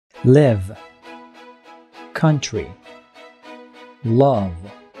live, country, love,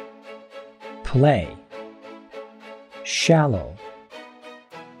 play, shallow,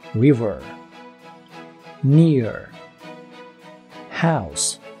 river, near,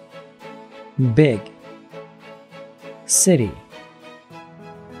 house, big, city,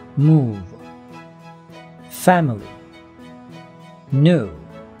 move, family, new,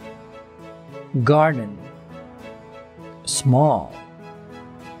 garden, small,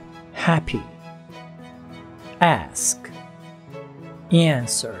 happy, ask,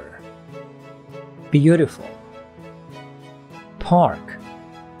 answer, beautiful, park,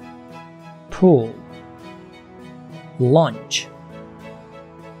 pool, lunch,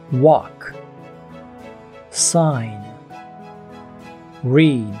 walk, sign,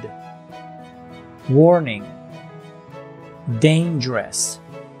 read, warning, dangerous,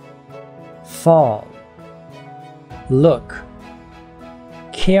 fall, look,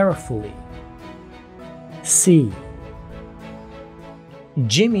 carefully, see.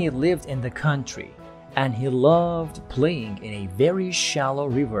 Jimmy lived in the country and he loved playing in a very shallow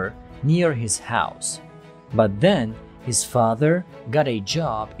river near his house. But then his father got a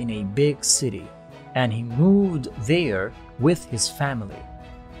job in a big city and he moved there with his family.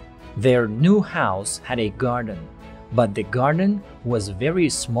 Their new house had a garden, but the garden was very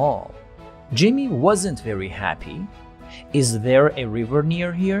small. Jimmy wasn't very happy. "Is there a river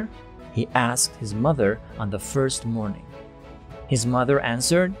near here?" he asked his mother on the first morning. His mother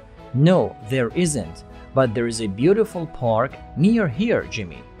answered, "No, there isn't, but there is a beautiful park near here,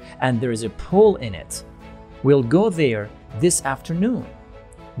 Jimmy, and there is a pool in it. We'll go there this afternoon."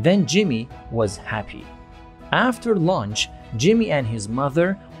 Then Jimmy was happy. After lunch, Jimmy and his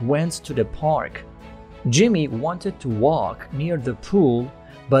mother went to the park. Jimmy wanted to walk near the pool,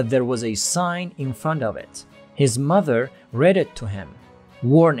 but there was a sign in front of it. His mother read it to him.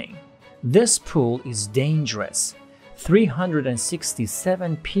 Warning: this pool is dangerous.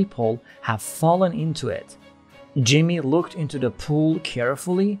 367 people have fallen into it. Jimmy looked into the pool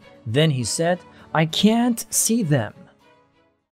carefully. Then he said, "I can't see them."